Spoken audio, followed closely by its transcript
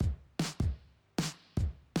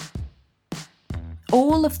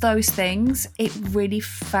All of those things, it really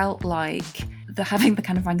felt like having the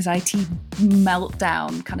kind of anxiety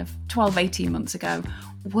meltdown kind of 12, 18 months ago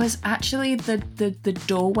was actually the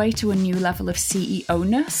doorway to a new level of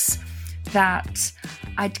CEO-ness that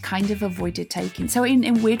I'd kind of avoided taking. So in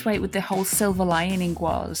a weird way, with the whole silver lining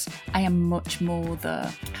was I am much more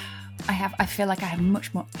I feel like I have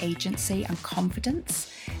much more agency and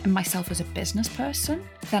confidence in myself as a business person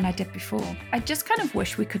than I did before. I just kind of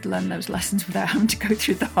wish we could learn those lessons without having to go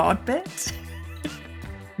through the hard bits.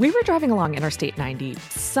 We were driving along Interstate 90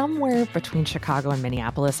 somewhere between Chicago and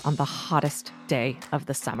Minneapolis on the hottest day of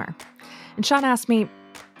the summer. And Sean asked me,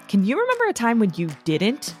 "Can you remember a time when you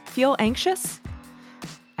didn't feel anxious?"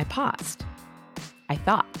 I paused. I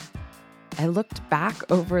thought. I looked back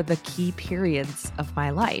over the key periods of my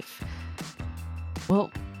life. Well,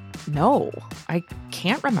 no, I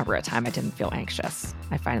can't remember a time I didn't feel anxious,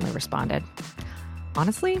 I finally responded.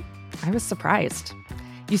 Honestly, I was surprised.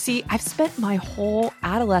 You see, I've spent my whole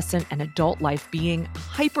adolescent and adult life being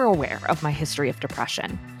hyper aware of my history of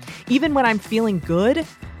depression. Even when I'm feeling good,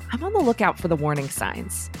 I'm on the lookout for the warning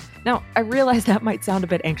signs. Now, I realize that might sound a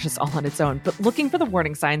bit anxious all on its own, but looking for the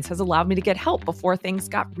warning signs has allowed me to get help before things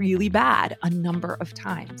got really bad a number of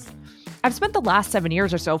times. I've spent the last 7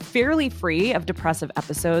 years or so fairly free of depressive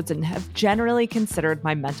episodes and have generally considered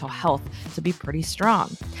my mental health to be pretty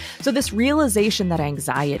strong. So this realization that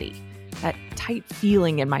anxiety, that tight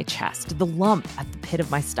feeling in my chest, the lump at the pit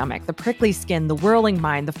of my stomach, the prickly skin, the whirling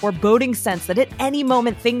mind, the foreboding sense that at any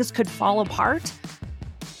moment things could fall apart,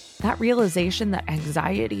 that realization that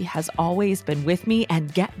anxiety has always been with me,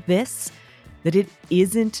 and get this, that it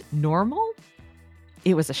isn't normal,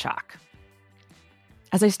 it was a shock.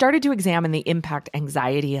 As I started to examine the impact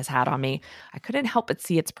anxiety has had on me, I couldn't help but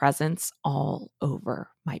see its presence all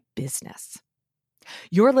over my business.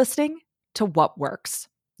 You're listening to What Works,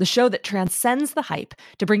 the show that transcends the hype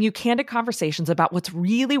to bring you candid conversations about what's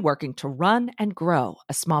really working to run and grow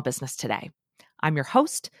a small business today. I'm your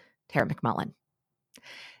host, Tara McMullen.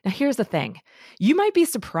 Now, here's the thing. You might be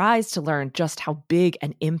surprised to learn just how big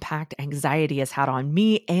an impact anxiety has had on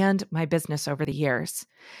me and my business over the years.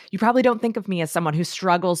 You probably don't think of me as someone who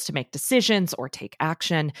struggles to make decisions or take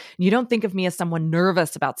action. You don't think of me as someone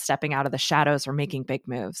nervous about stepping out of the shadows or making big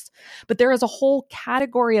moves. But there is a whole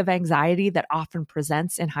category of anxiety that often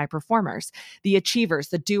presents in high performers, the achievers,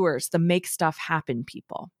 the doers, the make stuff happen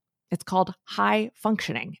people. It's called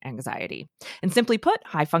high-functioning anxiety. And simply put,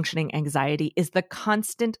 high-functioning anxiety is the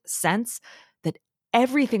constant sense that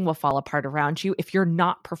everything will fall apart around you if you're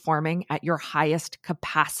not performing at your highest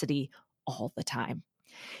capacity all the time.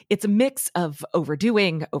 It's a mix of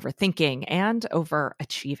overdoing, overthinking, and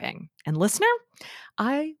overachieving. And listener,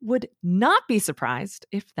 I would not be surprised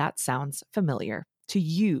if that sounds familiar to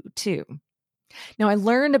you too. Now, I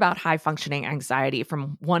learned about high-functioning anxiety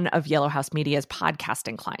from one of Yellow House Media's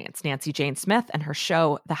podcasting clients, Nancy Jane Smith, and her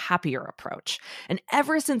show, The Happier Approach. And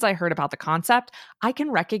ever since I heard about the concept, I can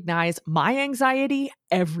recognize my anxiety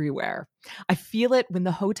everywhere. I feel it when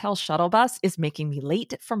the hotel shuttle bus is making me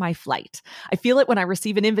late for my flight. I feel it when I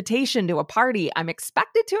receive an invitation to a party I'm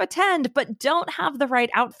expected to attend but don't have the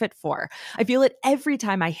right outfit for. I feel it every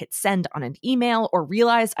time I hit send on an email or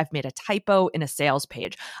realize I've made a typo in a sales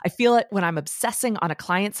page. I feel it when I'm obsessing on a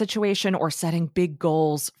client situation or setting big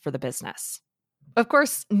goals for the business. Of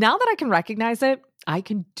course, now that I can recognize it, I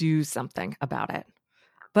can do something about it.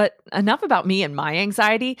 But enough about me and my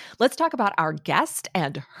anxiety. Let's talk about our guest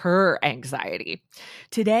and her anxiety.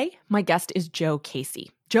 Today, my guest is Jo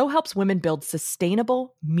Casey. Jo helps women build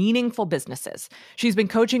sustainable, meaningful businesses. She's been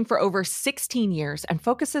coaching for over 16 years and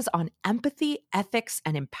focuses on empathy, ethics,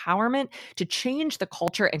 and empowerment to change the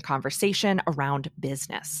culture and conversation around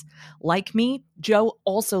business. Like me, Jo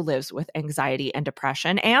also lives with anxiety and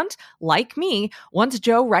depression. And like me, once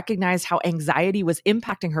Jo recognized how anxiety was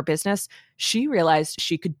impacting her business, she realized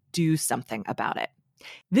she could do something about it.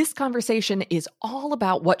 This conversation is all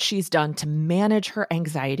about what she's done to manage her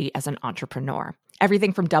anxiety as an entrepreneur.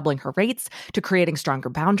 Everything from doubling her rates, to creating stronger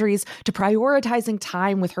boundaries, to prioritizing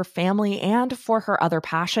time with her family and for her other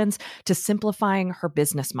passions, to simplifying her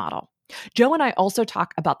business model. Jo and I also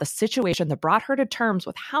talk about the situation that brought her to terms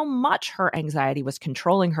with how much her anxiety was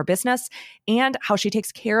controlling her business and how she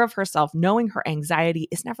takes care of herself knowing her anxiety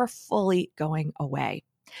is never fully going away.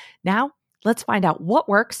 Now, let's find out what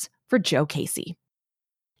works for Jo Casey.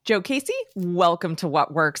 Jo Casey, welcome to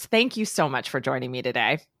What Works. Thank you so much for joining me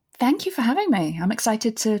today. Thank you for having me. I'm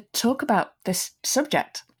excited to talk about this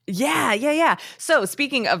subject. Yeah. So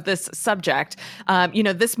speaking of this subject,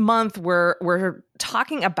 this month we're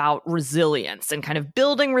talking about resilience and kind of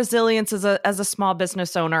building resilience as a small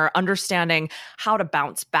business owner, understanding how to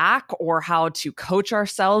bounce back or how to coach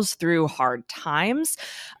ourselves through hard times.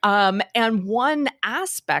 And one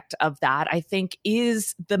aspect of that, I think,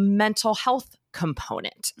 is the mental health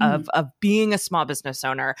component of being a small business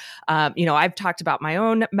owner. I've talked about my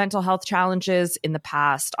own mental health challenges in the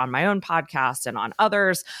past on my own podcast and on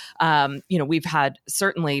others. We've had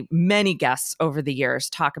certainly many guests over the years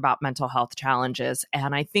talk about mental health challenges.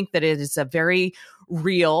 And I think that it is a very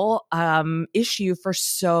real issue for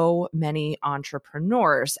so many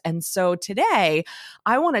entrepreneurs. And so today,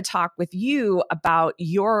 I want to talk with you about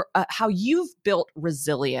your how you've built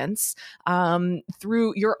resilience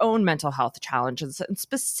through your own mental health challenges, and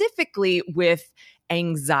specifically with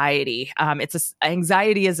anxiety.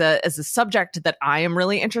 Anxiety is a subject that I am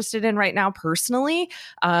really interested in right now personally.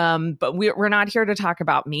 But we're not here to talk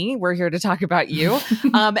about me. We're here to talk about you.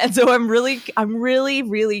 And so I'm really,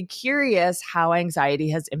 really curious how anxiety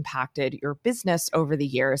has impacted your business over the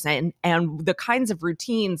years, and the kinds of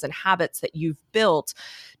routines and habits that you've built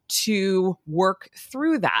to work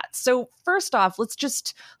through that. So first off, let's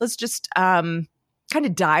just kind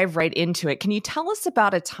of dive right into it. Can you tell us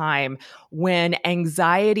about a time when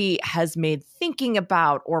anxiety has made thinking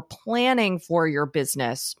about or planning for your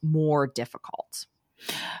business more difficult?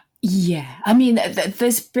 Yeah, I mean,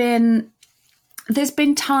 there's been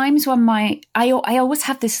times when I always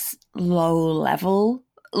have this low level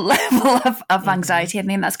of anxiety. I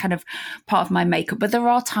mean, that's kind of part of my makeup. But there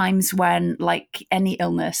are times when, like any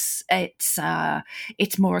illness, it's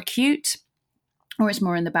more acute, or it's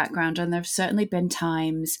more in the background. And there've certainly been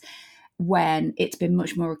times when it's been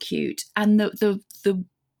much more acute. And the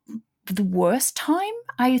worst time,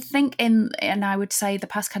 I think, and I would say the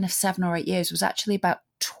past kind of 7 or 8 years, was actually about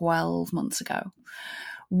 12 months ago,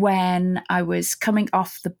 when I was coming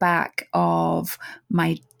off the back of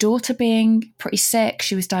my daughter being pretty sick.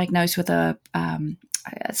 She was diagnosed with a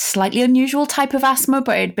slightly unusual type of asthma,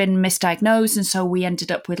 but it had been misdiagnosed. And so we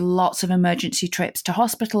ended up with lots of emergency trips to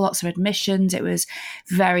hospital, lots of admissions. It was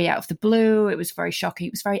very out of the blue. It was very shocking.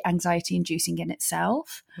 It was very anxiety inducing in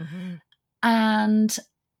itself. Mm-hmm. And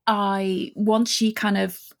once she kind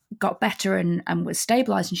of got better and was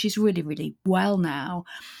stabilized, and she's really, really well now,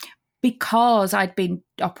 because I'd been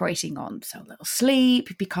operating on so little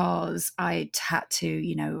sleep, because I'd had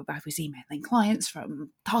to, I was emailing clients from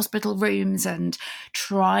hospital rooms and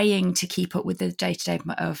trying to keep up with the day-to-day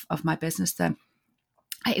of my business, then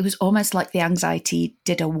it was almost like the anxiety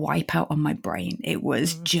did a wipeout on my brain. It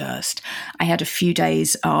was I had a few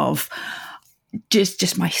days of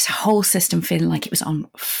just my whole system feeling like it was on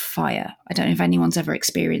fire. I don't know if anyone's ever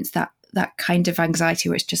experienced that kind of anxiety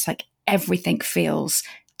where it's just like everything feels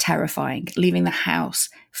terrifying. Leaving the house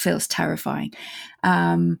feels terrifying.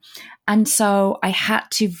 And so I had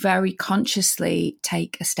to very consciously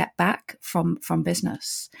take a step back from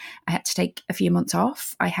business. I had to take a few months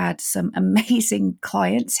off. I had some amazing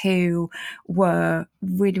clients who were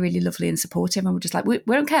really, really lovely and supportive, and were just like, we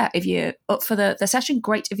don't care if you're up for the session,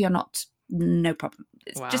 great. If you're not, no problem.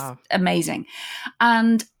 It's just amazing.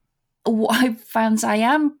 And what I found is I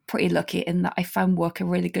am pretty lucky in that I found work a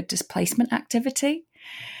really good displacement activity.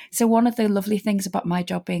 So one of the lovely things about my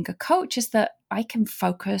job being a coach is that I can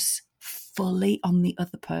focus fully on the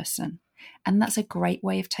other person. And that's a great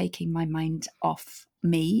way of taking my mind off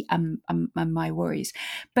me and my worries.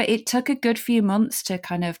 But it took a good few months to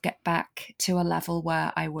kind of get back to a level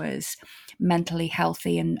where I was mentally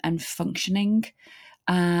healthy and functioning.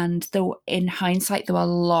 And though in hindsight, there were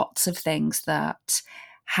lots of things that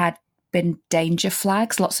had been danger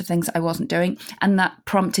flags, lots of things that I wasn't doing. And that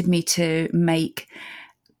prompted me to make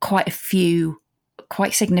quite a few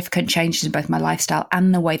quite significant changes in both my lifestyle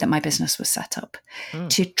and the way that my business was set up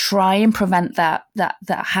to try and prevent that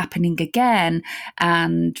happening again.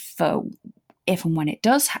 And for if and when it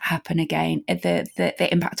does happen again, the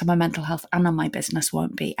impact on my mental health and on my business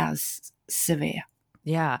won't be as severe.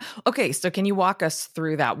 Yeah. Okay. So can you walk us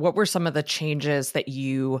through that? What were some of the changes that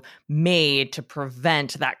you made to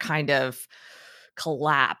prevent that kind of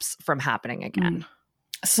collapse from happening again?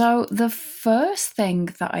 So the first thing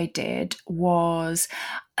that I did was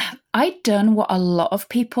I'd done what a lot of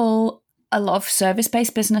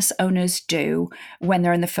service-based business owners do when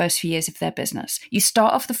they're in the first few years of their business. You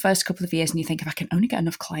start off the first couple of years and you think, if I can only get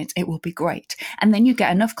enough clients, it will be great. And then you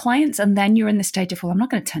get enough clients and then you're in the stage of, well, I'm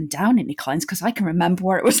not going to turn down any clients because I can remember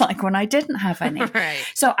what it was like when I didn't have any. Right.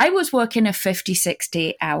 So I was working a 50,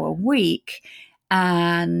 60 hour week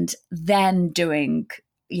and then doing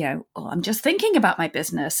oh, I'm just thinking about my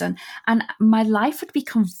business, and my life would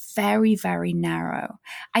become very, very narrow.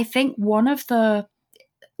 I think one of the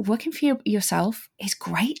working for yourself is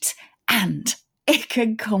great, and it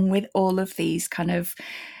can come with all of these kind of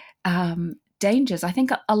dangers. I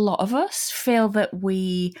think a lot of us feel that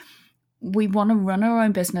we want to run our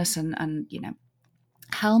own business and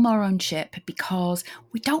helm our own ship because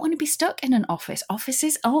we don't want to be stuck in an office.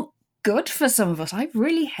 Offices aren't good for some of us. I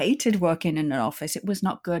really hated working in an office. It was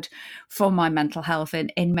not good for my mental health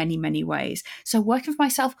in many, many ways. So working for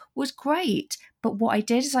myself was great. But what I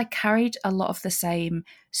did is I carried a lot of the same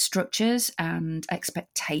structures and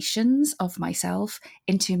expectations of myself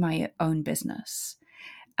into my own business.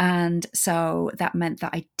 And so that meant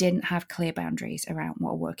that I didn't have clear boundaries around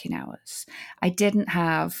what working hours. I didn't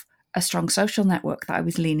have a strong social network that I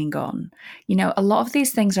was leaning on. A lot of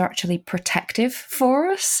these things are actually protective for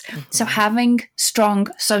us. Mm-hmm. So having strong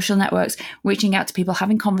social networks, reaching out to people,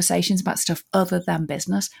 having conversations about stuff other than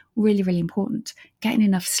business, really, really important. Getting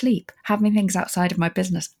enough sleep, having things outside of my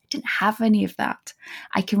business. I didn't have any of that.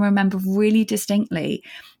 I can remember really distinctly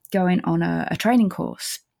going on a training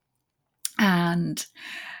course. And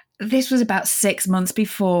this was about 6 months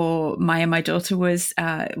before my daughter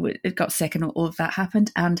got sick and all of that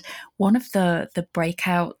happened. And one of the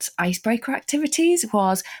breakout icebreaker activities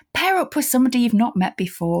was pair up with somebody you've not met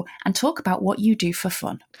before and talk about what you do for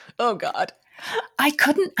fun. Oh, God. I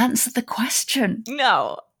couldn't answer the question.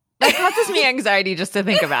 No. That causes me anxiety just to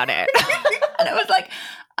think about it. And it was like,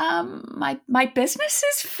 my business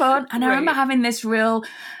is fun. And I remember having this real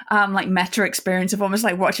meta experience of almost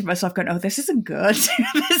like watching myself going, oh, this isn't good.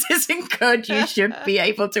 This isn't good. You should be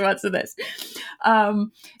able to answer this.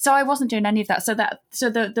 So I wasn't doing any of that. So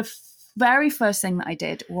the very first thing that I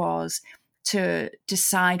did was to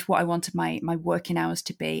decide what I wanted my working hours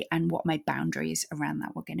to be and what my boundaries around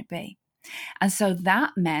that were going to be. And so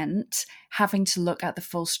that meant having to look at the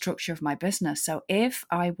full structure of my business. So if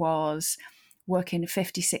I was working a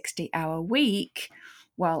 50, 60-hour week,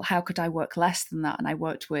 well, how could I work less than that? And I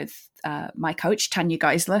worked with my coach, Tanya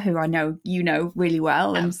Geisler, who I know you know really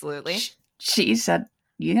well. And absolutely. She said,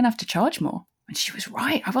 you're going to have to charge more. And she was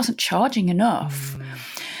right. I wasn't charging enough.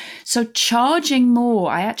 So charging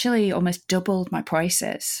more, I actually almost doubled my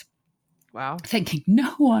prices. Wow. Thinking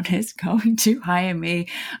no one is going to hire me.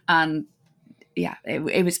 And yeah,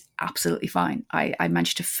 it was absolutely fine. I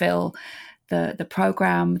managed to fill the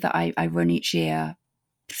program that I run each year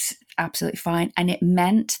absolutely fine. And it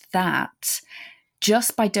meant that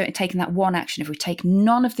just by taking that one action, if we take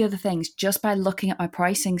none of the other things, just by looking at my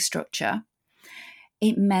pricing structure,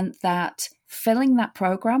 it meant that filling that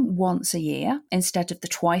program once a year instead of the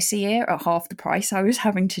twice a year at half the price I was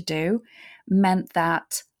having to do meant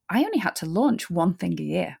that I only had to launch one thing a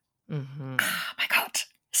year. Mm-hmm. Oh my God.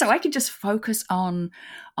 So I could just focus on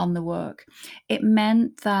the work. It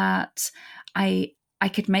meant that I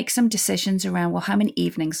could make some decisions around, well, how many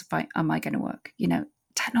evenings am I going to work?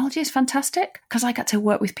 Technology is fantastic because I got to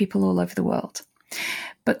work with people all over the world.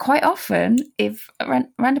 But quite often, if around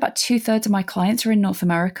about 2/3 of my clients are in North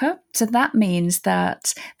America, so that means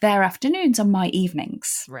that their afternoons are my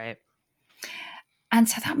evenings. Right. And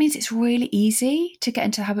so that means it's really easy to get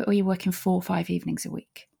into the habit where you're working 4 or 5 evenings a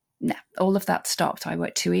week. No, all of that stopped. I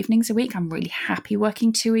work 2 evenings a week. I'm really happy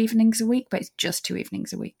working 2 evenings a week, but it's just 2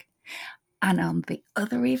 evenings a week. And on the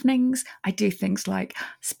other evenings, I do things like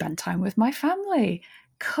spend time with my family,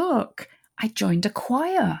 cook. I joined a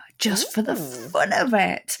choir just for the fun of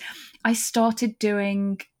it. I started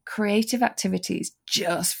doing creative activities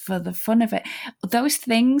just for the fun of it. Those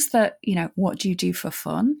things that, what do you do for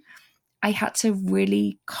fun? I had to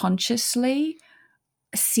really consciously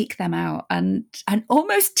seek them out and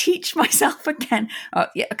almost teach myself again.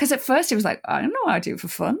 Because at first it was like, I don't know how I do it for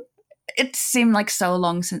fun. It seemed like so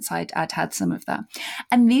long since I'd had some of that.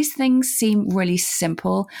 And these things seem really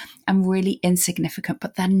simple and really insignificant,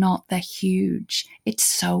 but they're not. They're huge. It's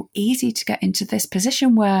so easy to get into this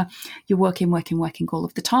position where you're working all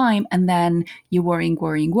of the time, and then you're worrying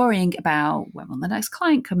about when will the next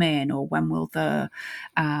client come in, or when will the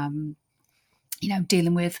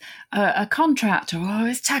dealing with a contract, or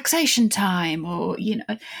it's taxation time, or,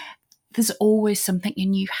 there's always something,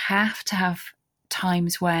 and you have to have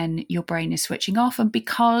times when your brain is switching off. And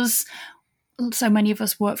because so many of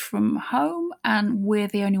us work from home and we're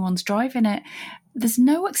the only ones driving it, there's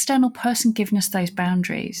no external person giving us those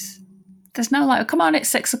boundaries. There's no like, oh, come on,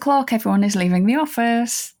 it's 6:00, everyone is leaving the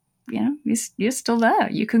office. You're still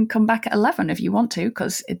there. You can come back at 11 if you want to,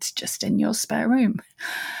 because it's just in your spare room.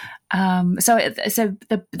 So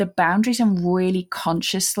the boundaries and really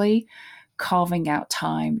consciously carving out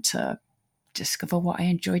time to discover what I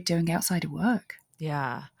enjoyed doing outside of work.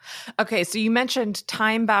 Yeah. Okay. So you mentioned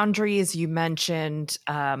time boundaries. You mentioned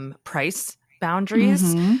price boundaries.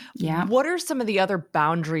 Mm-hmm. Yeah. What are some of the other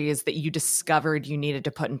boundaries that you discovered you needed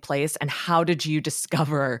to put in place? And how did you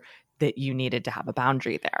discover that you needed to have a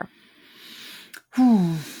boundary there?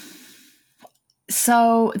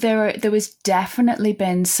 So there was definitely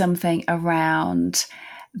been something around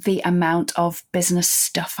the amount of business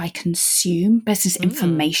stuff I consume, business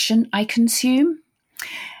information I consume,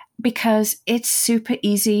 because it's super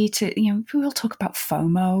easy to, we all talk about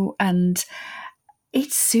FOMO, and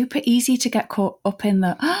it's super easy to get caught up in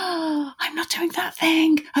the, I'm not doing that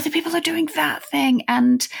thing, other people are doing that thing.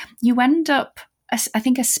 And you end up, I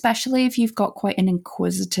think, especially if you've got quite an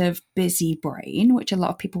inquisitive, busy brain, which a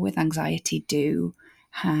lot of people with anxiety do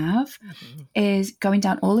have, is going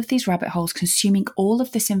down all of these rabbit holes, consuming all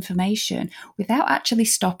of this information without actually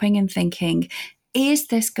stopping and thinking, is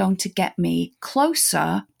this going to get me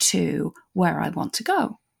closer to where I want to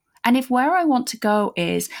go? And if where I want to go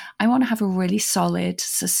is I want to have a really solid,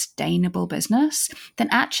 sustainable business, then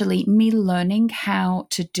actually me learning how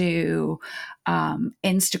to do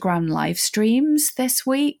Instagram live streams this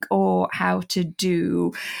week, or how to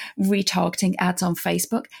do retargeting ads on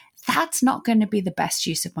Facebook, that's not going to be the best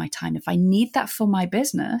use of my time. If I need that for my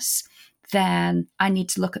business, then I need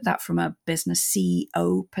to look at that from a business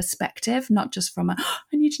CEO perspective, not just from I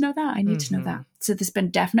need to know that, I need to know that. So there's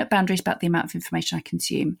been definite boundaries about the amount of information I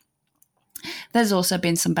consume. There's also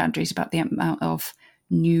been some boundaries about the amount of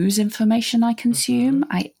news information I consume.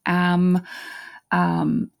 I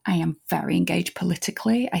am very engaged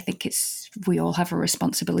politically. I think we all have a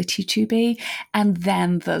responsibility to be. And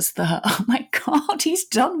then there's the, oh my God, he's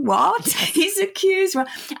done what? Yes. He's accused.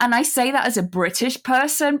 And I say that as a British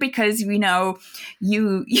person because, you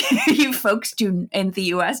folks in the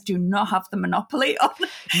US do not have the monopoly on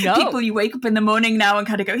people you wake up in the morning now and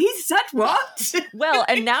kind of go, he said what? Well,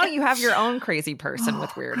 and now you have your own crazy person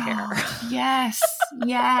with weird hair. Yes.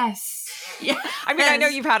 Yeah. I mean, I know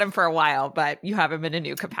you've had him for a while, but you have him in a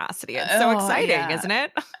new capacity. It's so exciting, isn't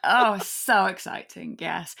it? Oh, so exciting.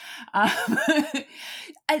 Yes.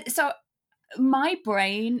 So my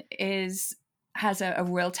brain has a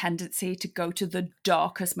real tendency to go to the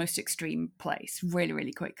darkest, most extreme place really,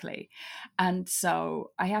 really quickly. And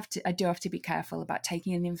so I do have to be careful about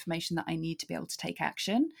taking in the information that I need to be able to take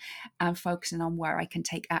action, and focusing on where I can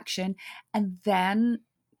take action, and then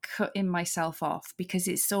cutting myself off, because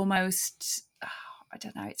it's almost,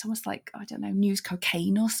 it's almost like, news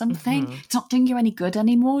cocaine or something. It's not doing you any good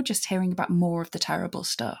anymore, just hearing about more of the terrible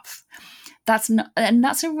stuff. That's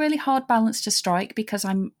a really hard balance to strike, because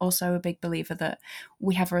I'm also a big believer that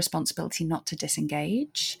we have a responsibility not to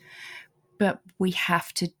disengage, but we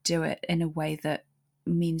have to do it in a way that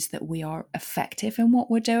means that we are effective in what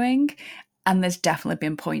we're doing. And there's definitely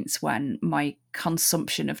been points when my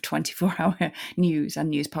consumption of 24-hour news and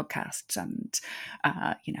news podcasts and,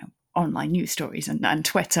 online news stories and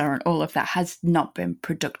Twitter and all of that has not been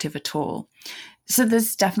productive at all. So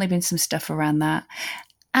there's definitely been some stuff around that.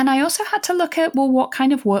 And I also had to look at, what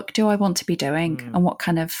kind of work do I want to be doing, and what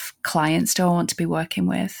kind of clients do I want to be working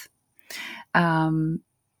with?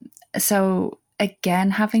 So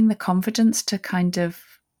again, having the confidence to kind of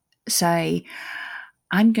say,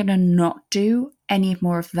 I'm going to not do any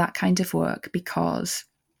more of that kind of work because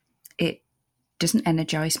it doesn't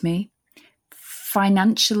energize me.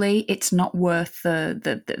 Financially, it's not worth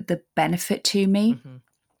the benefit to me.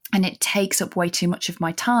 And it takes up way too much of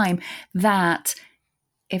my time that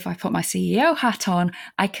if I put my CEO hat on,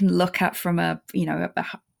 I can look at from a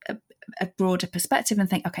broader perspective and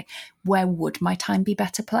think, okay, where would my time be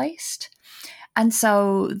better placed? And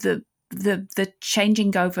so the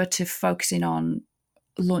changing over to focusing on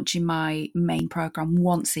launching my main program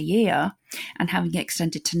once a year and having it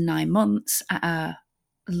extended to 9 months at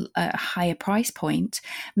a higher price point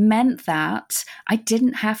meant that I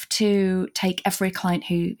didn't have to take every client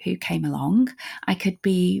who came along. I could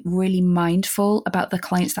be really mindful about the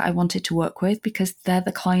clients that I wanted to work with, because they're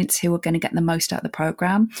the clients who are going to get the most out of the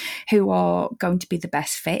program, who are going to be the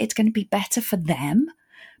best fit. It's going to be better for them,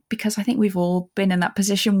 because I think we've all been in that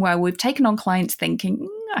position where we've taken on clients thinking,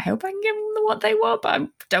 I hope I can give them what they want, but I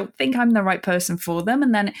don't think I'm the right person for them.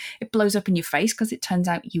 And then it blows up in your face because it turns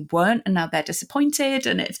out you weren't, and now they're disappointed.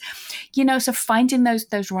 And it's, so finding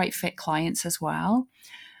those right fit clients as well.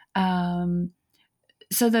 So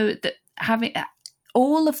the having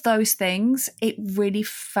all of those things, it really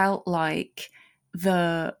felt like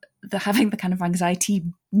the having the kind of anxiety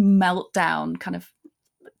meltdown kind of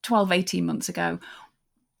 12, 18 months ago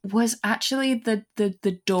was actually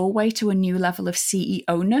the doorway to a new level of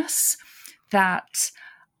CEO-ness that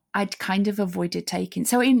I'd kind of avoided taking.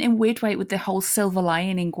 So in weird way, with the whole silver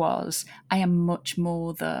lining was I am much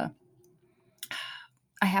more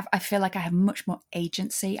I feel like I have much more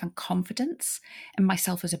agency and confidence in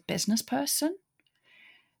myself as a business person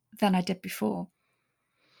than I did before.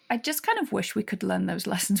 I just kind of wish we could learn those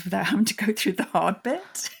lessons without having to go through the hard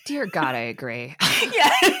bit. Dear God, I agree.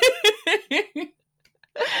 Yeah.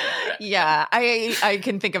 Yeah, I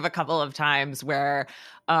can think of a couple of times where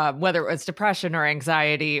whether it was depression or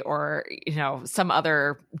anxiety or, some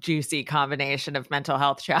other juicy combination of mental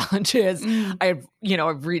health challenges, I've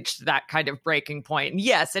reached that kind of breaking point. And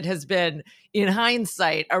yes, it has been, in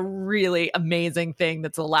hindsight, a really amazing thing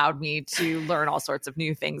that's allowed me to learn all sorts of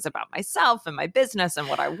new things about myself and my business and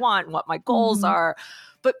what I want and what my goals are.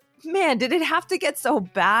 But man, did it have to get so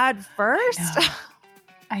bad first?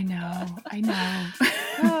 I know.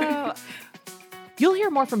 You'll hear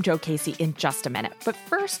more from Jo Casey in just a minute. But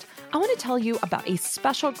first, I want to tell you about a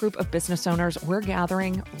special group of business owners we're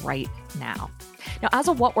gathering right now. Now, as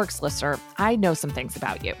a What Works listener, I know some things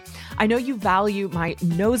about you. I know you value my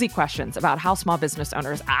nosy questions about how small business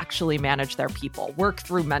owners actually manage their people, work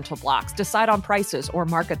through mental blocks, decide on prices, or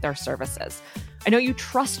market their services. I know you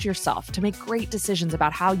trust yourself to make great decisions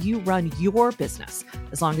about how you run your business,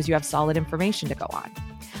 as long as you have solid information to go on.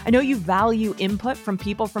 I know you value input from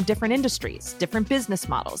people from different industries, different business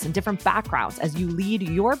models, and different backgrounds as you lead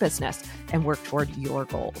your business and work toward your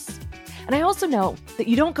goals. And I also know that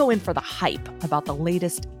you don't go in for the hype about the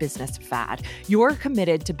latest business fad. You're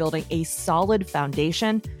committed to building a solid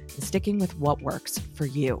foundation and sticking with what works for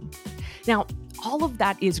you. Now, all of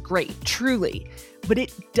that is great, truly, but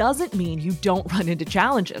it doesn't mean you don't run into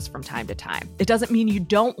challenges from time to time. It doesn't mean you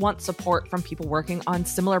don't want support from people working on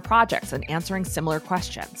similar projects and answering similar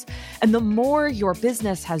questions. And the more your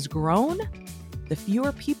business has grown, the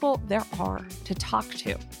fewer people there are to talk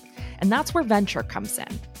to. And that's where Venture comes in.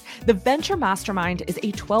 The Venture Mastermind is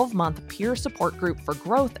a 12-month peer support group for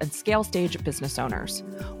growth and scale stage business owners.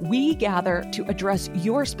 We gather to address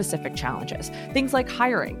your specific challenges, things like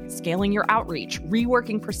hiring, scaling your outreach,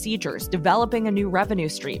 reworking procedures, developing a new revenue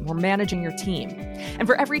stream, or managing your team. And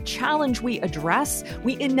for every challenge we address,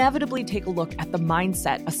 we inevitably take a look at the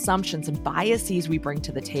mindset, assumptions, and biases we bring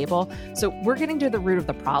to the table. So we're getting to the root of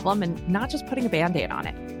the problem and not just putting a Band-Aid on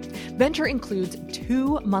it. Venture includes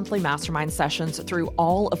 2 monthly mastermind sessions through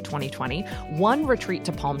all of 2020, 1 retreat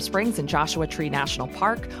to Palm Springs and Joshua Tree National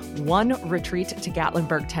Park, 1 retreat to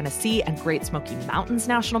Gatlinburg, Tennessee and Great Smoky Mountains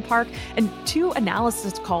National Park, and 2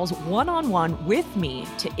 analysis calls one-on-one with me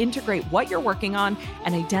to integrate what you're working on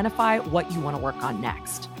and identify what you want to work on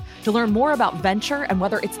next. To learn more about Venture and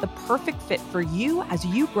whether it's the perfect fit for you as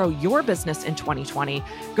you grow your business in 2020,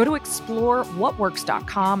 go to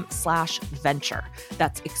explorewhatworks.com/venture.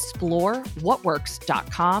 That's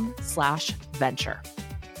explorewhatworks.com/venture.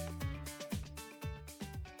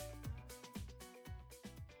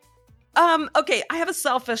 Okay, I have a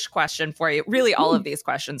selfish question for you. Really, all of these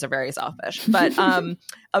questions are very selfish, but a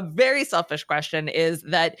very selfish question is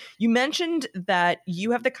that you mentioned that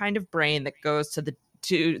you have the kind of brain that goes to the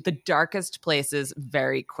darkest places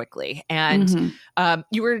very quickly. And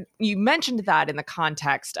you mentioned that in the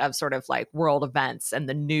context of sort of like world events and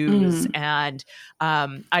the news. And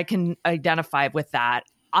I can identify with that.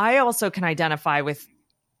 I also can identify with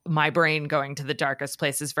my brain going to the darkest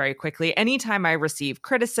places very quickly. Anytime I receive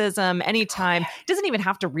criticism, anytime, it doesn't even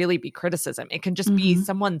have to really be criticism. It can just be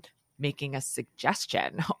someone making a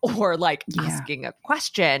suggestion or like asking a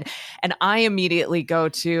question. And I immediately go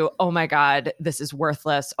to, oh my God, this is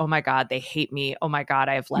worthless. Oh my God, they hate me. Oh my God,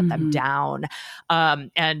 I have let them down.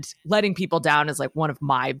 And letting people down is like one of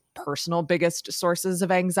my personal biggest sources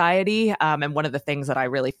of anxiety. And one of the things that I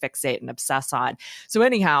really fixate and obsess on. So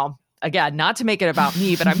anyhow, again, not to make it about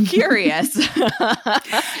me, but I'm curious. No,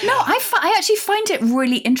 I actually find it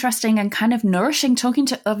really interesting and kind of nourishing talking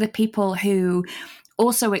to other people who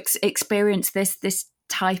also experience this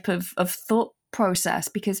type of thought process,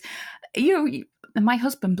 because my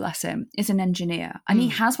husband, bless him, is an engineer, and he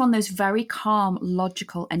has one of those very calm,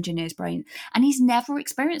 logical engineer's brain, and he's never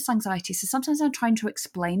experienced anxiety. So sometimes I'm trying to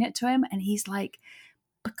explain it to him, and he's like,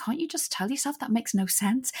 but can't you just tell yourself that makes no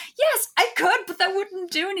sense? Yes, I could, but that wouldn't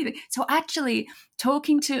do anything. So actually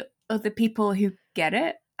talking to other people who get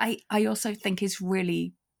it, I also think is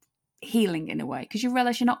really healing in a way, because you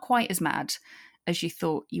realize you're not quite as mad as you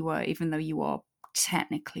thought you were, even though you are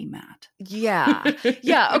technically mad. Yeah.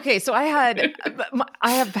 Okay. So I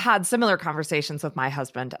have had similar conversations with my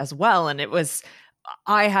husband as well. And it was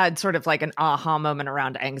I had sort of like an aha moment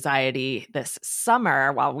around anxiety this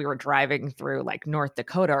summer while we were driving through like North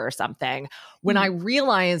Dakota or something, when I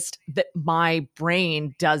realized that my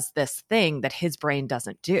brain does this thing that his brain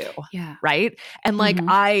doesn't do. Yeah. Right. And like,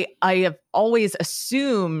 I have always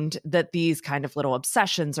assumed that these kind of little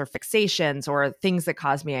obsessions or fixations or things that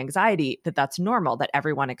cause me anxiety, that's normal, that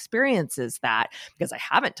everyone experiences that, because I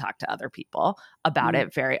haven't talked to other people about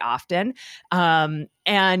it very often.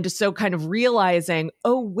 And so kind of realizing,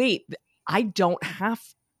 oh, wait,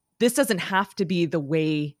 this doesn't have to be the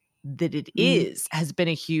way that it is, has been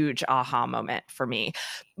a huge aha moment for me.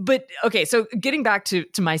 But okay, so getting back to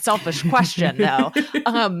my selfish question though,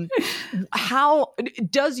 how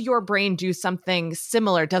does your brain do something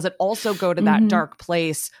similar? Does it also go to that dark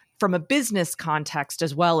place from a business context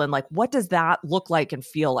as well? And like, what does that look like and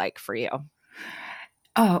feel like for you?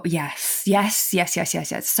 Oh, yes.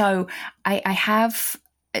 So I have,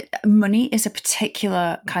 money is a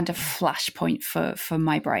particular kind of flashpoint for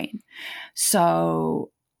my brain.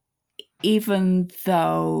 So even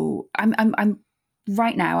though I'm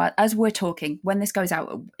right now, as we're talking, when this goes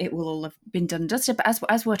out, it will all have been done and dusted. But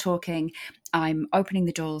as we're talking, I'm opening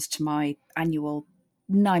the doors to my annual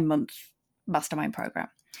 9-month mastermind program.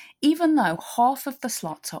 Even though half of the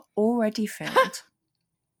slots are already filled,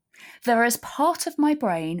 there is part of my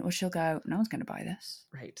brain which will go, no one's going to buy this.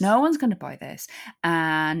 Right. No one's going to buy this.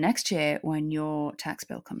 And next year, when your tax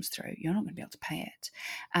bill comes through, you're not going to be able to pay it.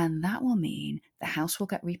 And that will mean the house will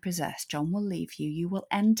get repossessed. John will leave you. You will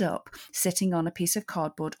end up sitting on a piece of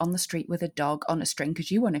cardboard on the street with a dog on a string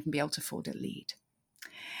because you won't even be able to afford a lead.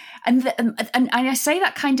 And I say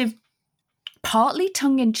that kind of partly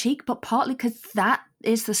tongue-in-cheek, but partly because that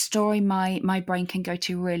is the story my brain can go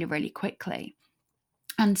to really, really quickly.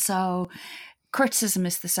 And so criticism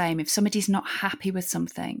is the same. If somebody's not happy with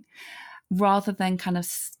something, rather than kind of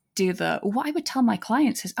what I would tell my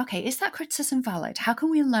clients is, okay, is that criticism valid? How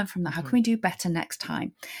can we learn from that? How can we do better next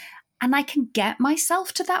time? And I can get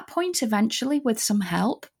myself to that point eventually with some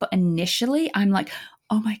help. But initially I'm like,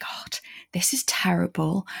 oh my God, this is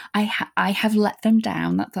terrible. I have let them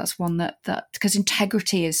down. That's one that because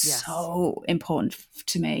integrity is so important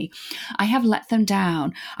to me. I have let them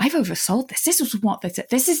down. I've oversold this. This is what they said.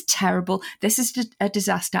 This is terrible. This is a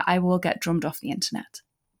disaster. I will get drummed off the internet.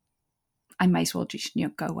 I may as well just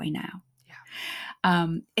go away now. Yeah.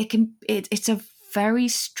 It's a very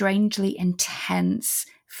strangely intense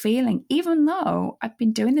feeling, even though I've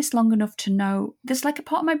been doing this long enough to know there's like a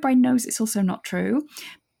part of my brain knows it's also not true.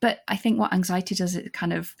 But I think what anxiety does, it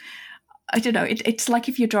kind of, I don't know, it's like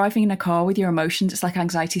if you're driving in a car with your emotions, it's like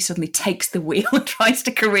anxiety suddenly takes the wheel and tries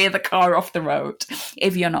to career the car off the road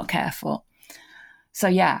if you're not careful. So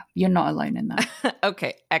yeah, you're not alone in that.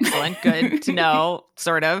 Okay, excellent. Good to know,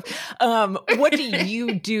 sort of. What do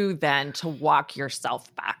you do then to walk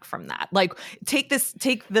yourself back from that? Like take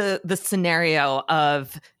the scenario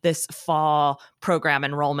of this fall program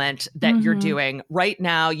enrollment that you're doing right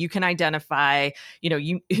now. You can identify,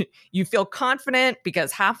 you feel confident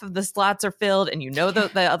because half of the slots are filled and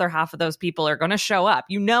that the other half of those people are going to show up.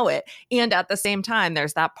 You know it. And at the same time,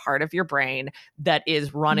 there's that part of your brain that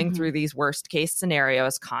is running through these worst case scenarios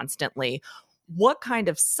constantly. What kind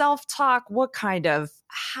of self-talk, what kind of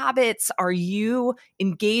habits are you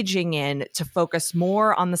engaging in to focus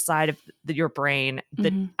more on the side of your brain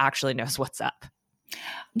that actually knows what's up?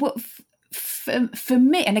 Well, for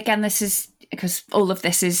me, and again, this is because all of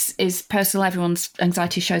this is personal. Everyone's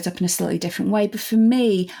anxiety shows up in a slightly different way. But for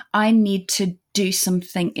me, I need to do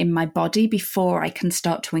something in my body before I can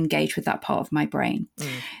start to engage with that part of my brain.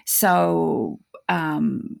 So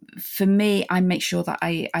for me, I make sure that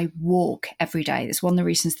I walk every day. It's one of the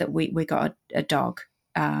reasons that we got a dog,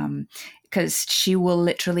 because she will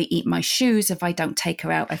literally eat my shoes if I don't take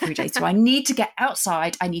her out every day. So I need to get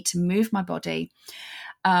outside. I need to move my body.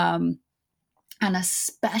 And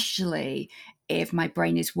especially if my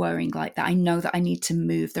brain is worrying like that, I know that I need to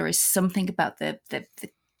move. There is something about the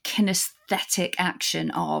kinesthetic action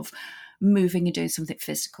of moving and doing something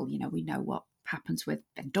physical. We know what happens with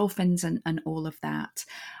endorphins and all of that.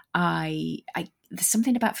 There's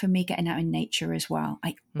something about, for me, getting out in nature as well.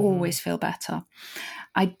 I always feel better.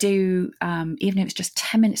 I do, even if it's just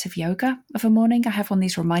 10 minutes of yoga of a morning, I have one of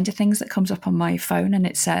these reminder things that comes up on my phone and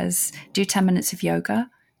it says, do 10 minutes of yoga.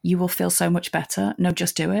 You will feel so much better. No,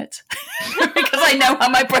 just do it. Because I know how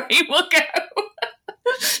my brain will go.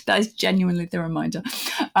 That is genuinely the reminder.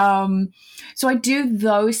 So I do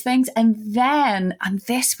those things. And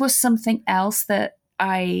this was something else that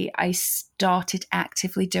I started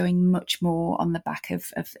actively doing much more on the back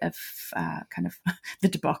of kind of the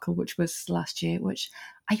debacle, which was last year, which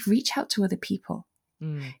I reach out to other people.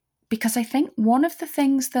 Because I think one of the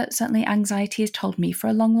things that certainly anxiety has told me for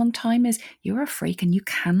a long, long time is you're a freak and you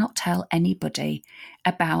cannot tell anybody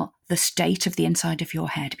about the state of the inside of your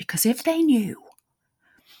head, because if they knew,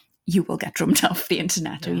 you will get drummed off the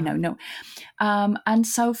internet or, no. And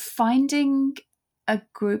so finding a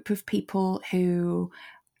group of people who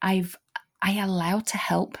I allow to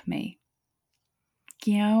help me.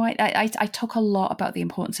 I talk a lot about the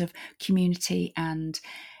importance of community and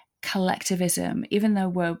collectivism, even though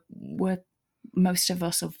we're most of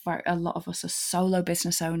us, or a lot of us, are solo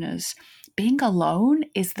business owners. Being alone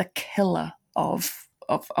is the killer of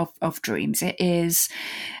dreams. It is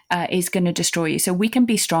going to destroy you. So we can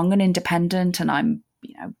be strong and independent, and I'm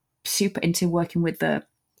super into working with the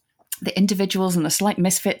individuals and the slight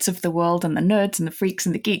misfits of the world, and the nerds and the freaks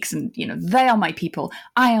and the geeks, and they are my people.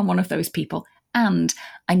 I am one of those people. And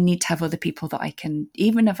I need to have other people that I can,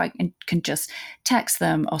 even if I can just text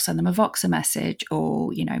them or send them a Voxer message,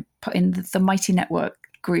 or, put in the Mighty Network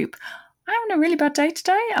group. I'm having a really bad day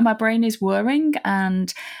today and my brain is whirring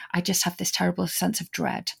and I just have this terrible sense of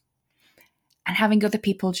dread. And having other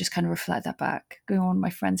people just kind of reflect that back. Going on, my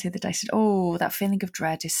friends the other day said, oh, that feeling of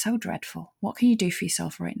dread is so dreadful. What can you do for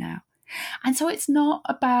yourself right now? And so it's not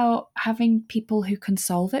about having people who can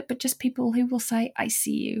solve it, but just people who will say, I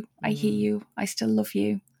see you, I hear you, I still love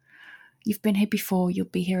you. You've been here before, you'll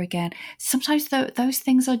be here again. Sometimes those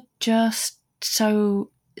things are just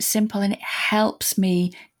so simple, and it helps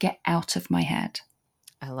me get out of my head.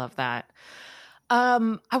 I love that. I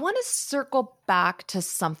want to circle back to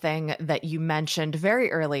something that you mentioned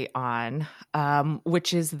very early on,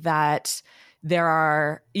 which is that there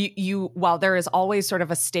are while there is always sort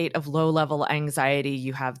of a state of low-level anxiety,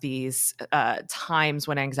 you have these times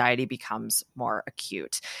when anxiety becomes more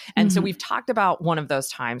acute. And so we've talked about one of those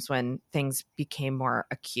times when things became more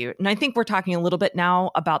acute. And I think we're talking a little bit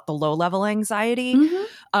now about the low-level anxiety.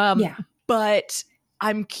 But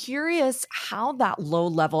I'm curious how that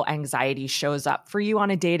low-level anxiety shows up for you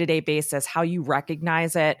on a day-to-day basis, how you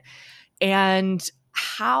recognize it, and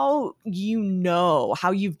how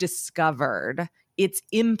how you've discovered it's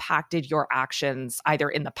impacted your actions either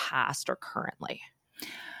in the past or currently.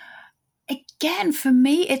 Again, for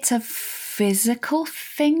me, it's a physical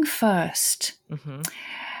thing first.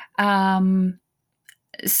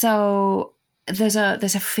 So there's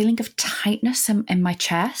a feeling of tightness in my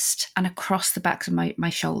chest and across the backs of my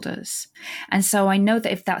shoulders. And so I know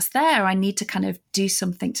that if that's there, I need to kind of do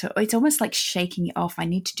something to, it's almost like shaking it off. I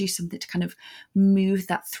need to do something to kind of move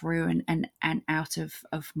that through and out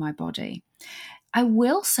of my body. I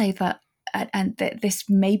will say that, and this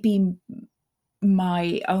may be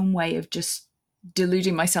my own way of just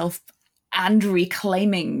deluding myself and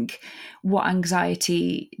reclaiming what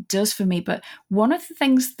anxiety does for me. But one of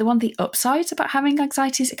the upsides about having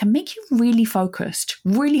anxiety is it can make you really focused,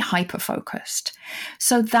 really hyper-focused.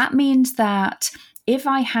 So that means that if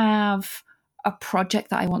I have a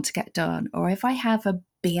project that I want to get done, or if I have a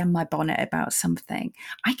bee in my bonnet about something,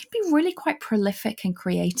 I can be really quite prolific in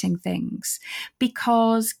creating things,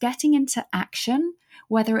 because getting into action,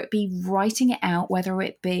 whether it be writing it out, whether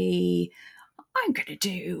it be I'm going to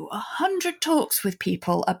do 100 talks with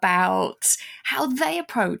people about how they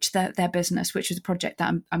approach their business, which is a project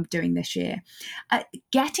that I'm doing this year.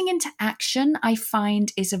 Getting into action, I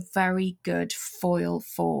find, is a very good foil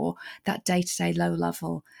for that day-to-day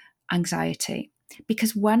low-level anxiety.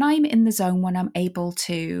 Because when I'm in the zone, when I'm able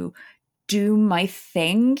to do my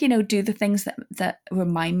thing, do the things that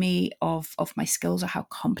remind me of my skills or how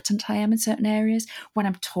competent I am in certain areas, when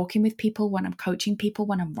I'm talking with people, when I'm coaching people,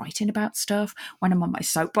 when I'm writing about stuff, when I'm on my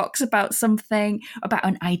soapbox about something, about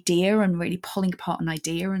an idea and really pulling apart an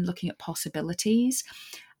idea and looking at possibilities,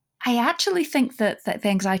 I actually think that the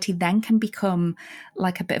anxiety then can become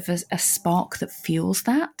like a bit of a spark that fuels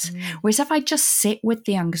that. Whereas if I just sit with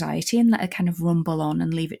the anxiety and let it kind of rumble on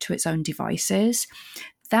and leave it to its own devices,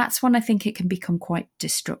 that's when I think it can become quite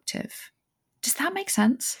destructive. Does that make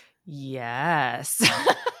sense? Yes.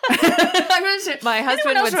 My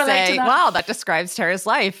husband would say, wow, that describes Tara's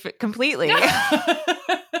life completely.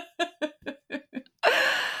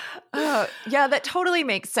 Yeah, that totally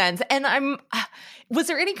makes sense. And was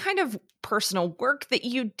there any kind of personal work that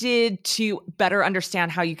you did to better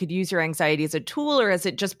understand how you could use your anxiety as a tool, or has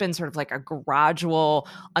it just been sort of like a gradual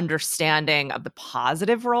understanding of the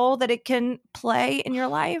positive role that it can play in your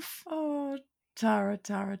life? Oh, Tara,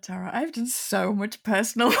 I've done so much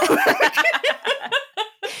personal work.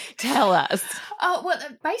 Tell us. Oh, well,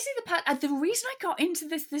 basically the reason I got into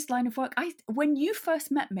this line of work, when you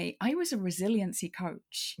first met me, I was a resiliency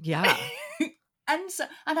coach. Yeah. And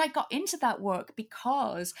I got into that work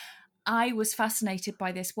because I was fascinated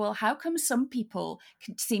by this. Well, how come some people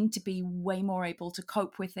seem to be way more able to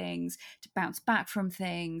cope with things, to bounce back from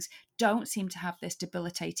things, don't seem to have this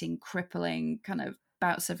debilitating, crippling kind of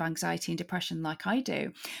bouts of anxiety and depression like I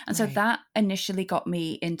do? And so that initially got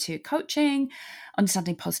me into coaching,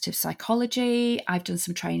 understanding positive psychology. I've done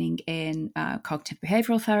some training in cognitive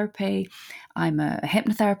behavioral therapy. I'm a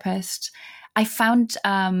hypnotherapist. I found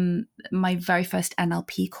my very first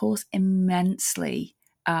NLP course immensely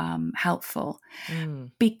helpful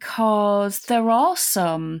because there are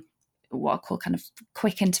some what I call kind of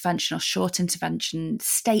quick intervention or short intervention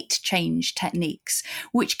state change techniques,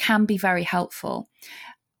 which can be very helpful.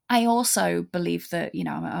 I also believe that, you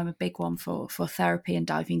know, I'm a big one for therapy and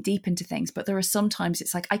diving deep into things, but there are sometimes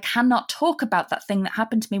it's like I cannot talk about that thing that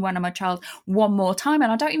happened to me when I'm a child one more time,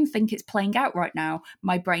 and I don't even think it's playing out right now.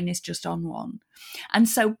 My brain is just on one. And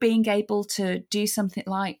so being able to do something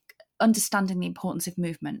like understanding the importance of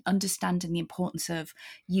movement, understanding the importance of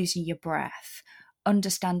using your breath,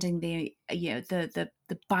 understanding the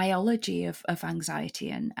biology of anxiety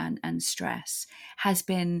and stress has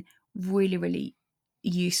been really, really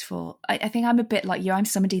useful. I think I'm a bit like you. I'm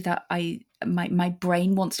somebody that my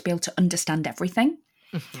brain wants to be able to understand everything.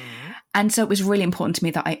 Mm-hmm. And so it was really important to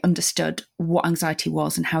me that I understood what anxiety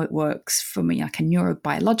was and how it works from like a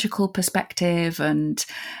neurobiological perspective and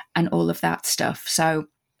all of that stuff. So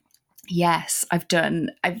yes, I've done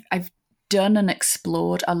and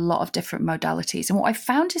explored a lot of different modalities. And what I've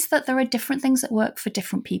found is that there are different things that work for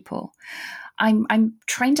different people. I'm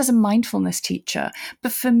trained as a mindfulness teacher,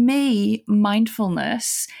 but for me,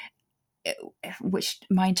 mindfulness, which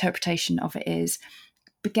my interpretation of it is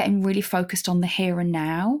getting really focused on the here and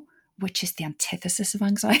now, which is the antithesis of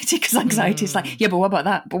anxiety, because anxiety is like, yeah, but what about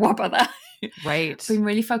that? But what about that? Right. Being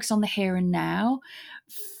really focused on the here and now.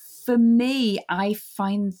 For me, I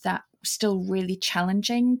find that still really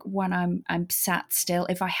challenging when I'm sat still,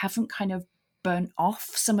 if I haven't kind of burnt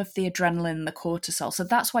off some of the adrenaline and the cortisol. So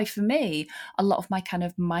that's why for me, a lot of my kind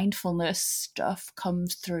of mindfulness stuff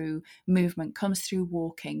comes through movement, comes through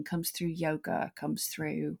walking, comes through yoga, comes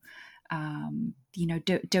through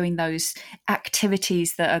doing those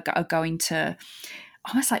activities that are going to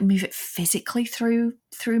almost like move it physically through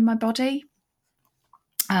my body.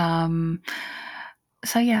 So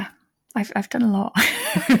yeah, I've done a lot.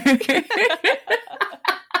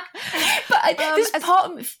 But this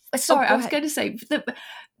part of me, sorry, I was going to say that.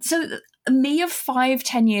 So me of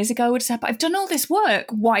 5-10 years ago would say, but I've done all this work.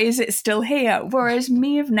 Why is it still here? Whereas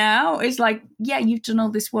me of now is like, yeah, you've done all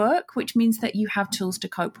this work, which means that you have tools to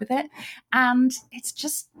cope with it. And it's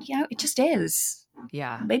just, it just is.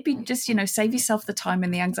 Yeah. Maybe just, save yourself the time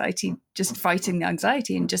and the anxiety, just fighting the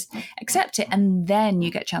anxiety and just accept it. And then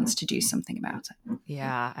you get a chance to do something about it.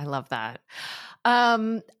 Yeah, I love that.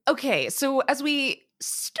 Okay. So as we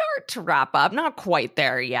start to wrap up, not quite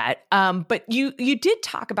there yet, but you did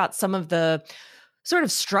talk about some of the sort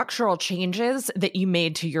of structural changes that you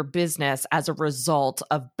made to your business as a result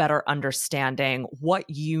of better understanding what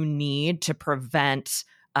you need to prevent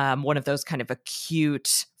one of those kind of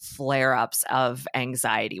acute flare-ups of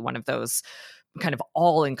anxiety, one of those kind of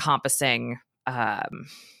all-encompassing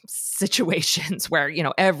situations where,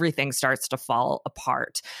 everything starts to fall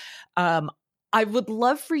apart. I would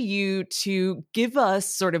love for you to give us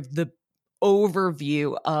sort of the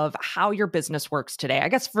overview of how your business works today. I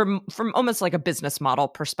guess from almost like a business model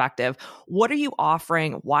perspective, what are you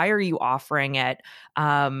offering? Why are you offering it?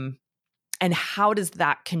 And how does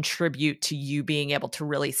that contribute to you being able to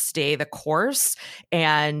really stay the course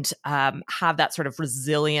and have that sort of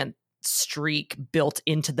resilient streak built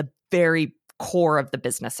into the very core of the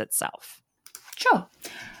business itself? Sure.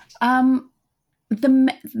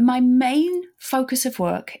 My main focus of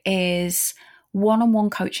work is one-on-one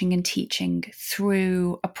coaching and teaching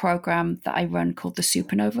through a program that I run called the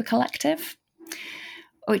Supernova Collective,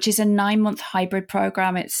 which is a 9-month hybrid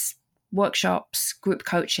program. It's workshops, group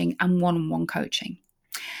coaching, and one-on-one coaching.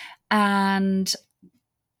 And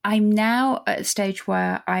I'm now at a stage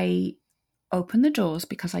where I open the doors,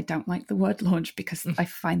 because I don't like the word launch, because I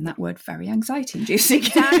find that word very anxiety-inducing.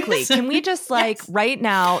 Exactly. Can we just right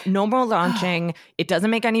now, no more launching. It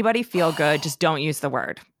doesn't make anybody feel good. Just don't use the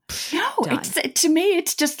word. No, to me,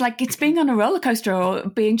 it's just like it's being on a roller coaster or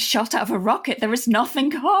being shot out of a rocket. There is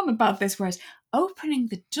nothing calm about this. Whereas opening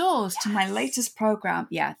the doors to my latest program,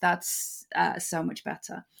 that's so much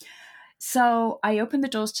better. So I open the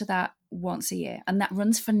doors to that once a year, and that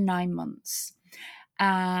runs for 9 months.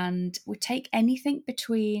 And we take anything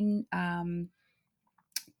between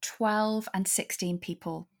 12 and 16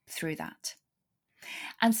 people through that.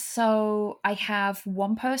 And so I have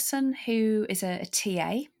one person who is a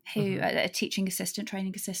TA who a teaching assistant,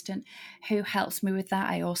 training assistant, who helps me with that.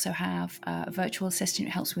 I also have a virtual assistant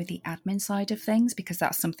who helps with the admin side of things, because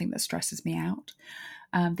that's something that stresses me out,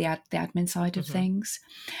 the admin side of things.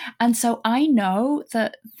 And so I know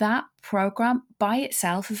that program by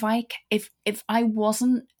itself, if I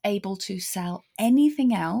wasn't able to sell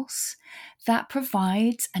anything else, that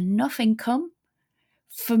provides enough income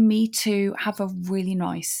for me to have a really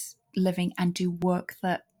nice living and do work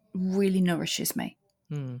that really nourishes me.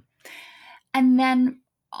 And then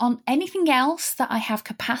on anything else that I have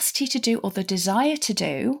capacity to do or the desire to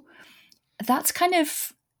do, that's kind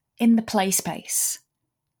of in the play space.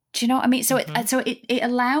 Do you know what I mean? So it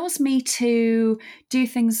allows me to do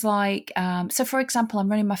things like, so for example, I'm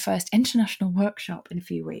running my first international workshop in a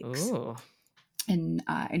few weeks. Ooh. In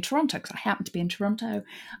Toronto, because I happen to be in Toronto,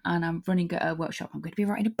 and I'm running a workshop. I'm going to be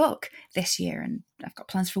writing a book this year, and I've got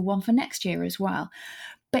plans for one for next year as well.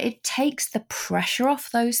 But it takes the pressure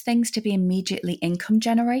off those things to be immediately income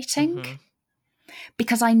generating,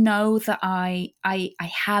 because I know that I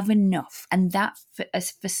have enough, and that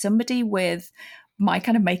for somebody with my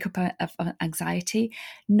kind of makeup of anxiety,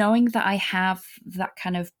 knowing that I have that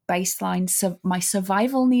kind of baseline, so my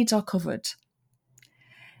survival needs are covered,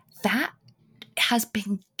 that has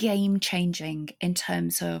been game changing in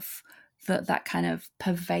terms of that kind of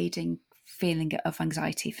pervading feeling of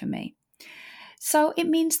anxiety for me. So it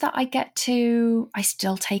means that I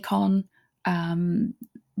still take on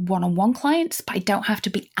one-on-one clients, but I don't have to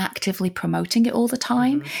be actively promoting it all the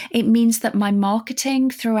time. It means that my marketing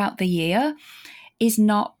throughout the year is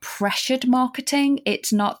not pressured marketing.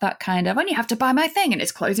 It's not that kind of, you have to buy my thing and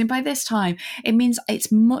it's closing by this time. It means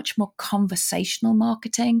it's much more conversational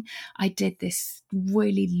marketing. I did this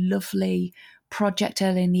really lovely project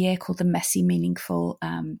early in the year called the Messy Meaningful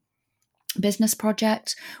Business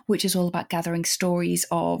Project, which is all about gathering stories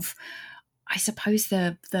of, I suppose,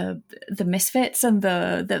 the misfits and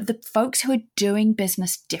the folks who are doing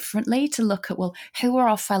business differently, to look at, well, who are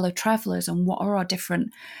our fellow travelers and what are our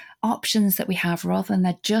different options that we have, rather than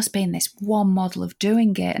there just being this one model of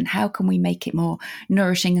doing it, and how can we make it more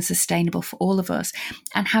nourishing and sustainable for all of us,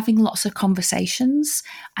 and having lots of conversations.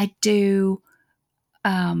 I do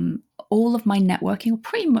all of my networking, or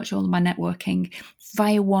pretty much all of my networking,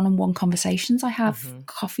 via one-on-one conversations. I have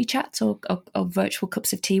coffee chats or virtual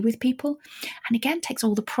cups of tea with people, and again, takes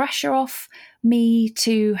all the pressure off me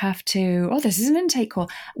to have to, this is an intake call.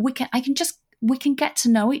 We can get to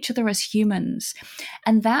know each other as humans.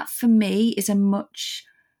 And that for me is a much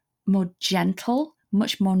more gentle,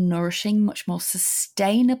 much more nourishing, much more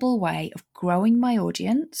sustainable way of growing my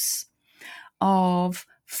audience, of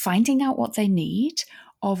finding out what they need,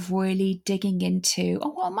 of really digging into,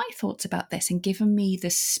 what are my thoughts about this, and giving me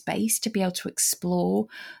the space to be able to explore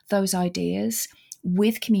those ideas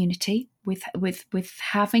with community, with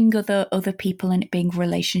having other people, and it being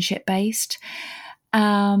relationship based.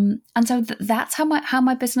 And so that's how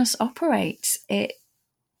my business operates. It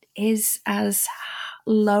is as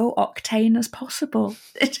low octane as possible.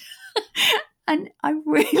 And I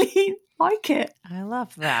really like it. I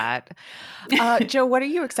love that. Jo, what are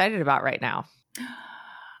you excited about right now?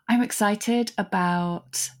 I'm excited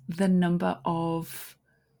about the number of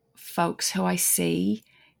folks who I see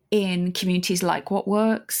in communities like What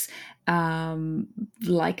Works,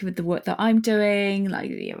 like with the work that I'm doing.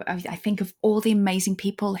 I think of all the amazing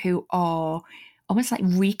people who are almost like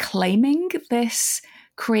reclaiming this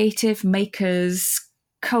creative makers,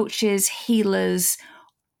 coaches, healers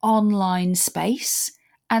online space,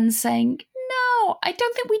 and saying, no, I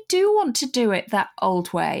don't think we do want to do it that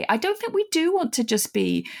old way. I don't think we do want to just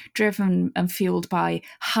be driven and fueled by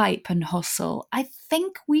hype and hustle. I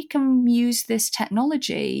think we can use this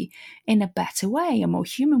technology in a better way, a more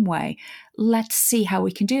human way. Let's see how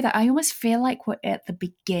we can do that. I almost feel like we're at the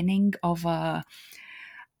beginning of a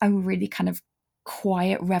really kind of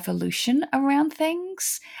quiet revolution around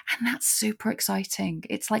things, and that's super exciting.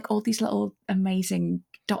 It's like all these little amazing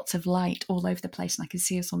dots of light all over the place, and I can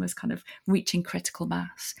see us almost kind of reaching critical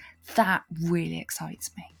mass. That really excites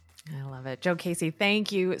me. I love it. Jo Casey,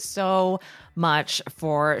 thank you so much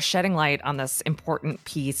for shedding light on this important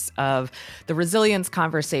piece of the resilience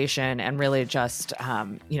conversation, and really just,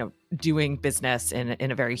 doing business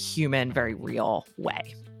in a very human, very real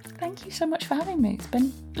way. Thank you so much for having me. It's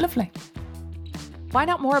been lovely. Find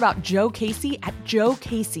out more about Jo Casey at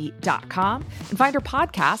jocasey.com, and find her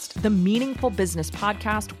podcast, The Meaningful Business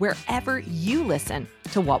Podcast, wherever you listen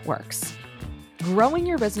to What Works. Growing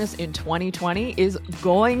your business in 2020 is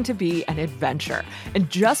going to be an adventure. And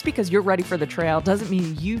just because you're ready for the trail doesn't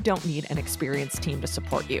mean you don't need an experienced team to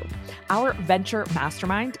support you. Our Venture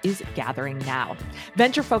Mastermind is gathering now.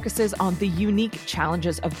 Venture focuses on the unique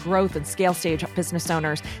challenges of growth and scale stage business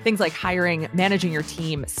owners, things like hiring, managing your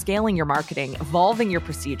team, scaling your marketing, evolving your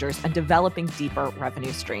procedures, and developing deeper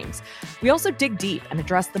revenue streams. We also dig deep and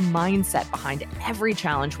address the mindset behind every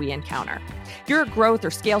challenge we encounter. If you're a growth or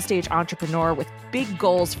scale stage entrepreneur with big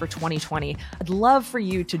goals for 2020, I'd love for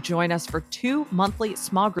you to join us for 2 monthly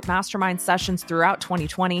small group mastermind sessions throughout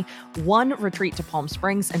 2020, 1 retreat to Palm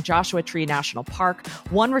Springs and Joshua Tree National Park,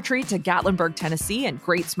 1 retreat to Gatlinburg, Tennessee and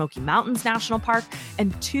Great Smoky Mountains National Park,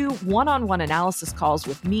 and 2 one-on-one analysis calls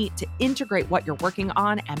with me to integrate what you're working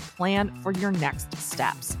on and plan for your next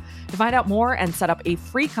steps. To find out more and set up a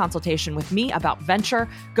free consultation with me about Venture,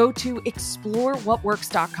 go to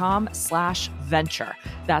explorewhatworks.com/venture.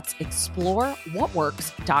 That's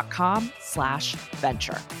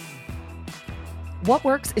explorewhatworks.com/venture. What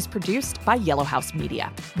Works is produced by Yellow House Media.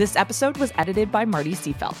 This episode was edited by Marty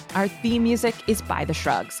Seafeld. Our theme music is by The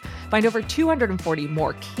Shrugs. Find over 240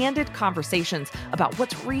 more candid conversations about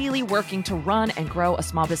what's really working to run and grow a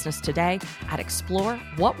small business today at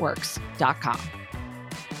explorewhatworks.com.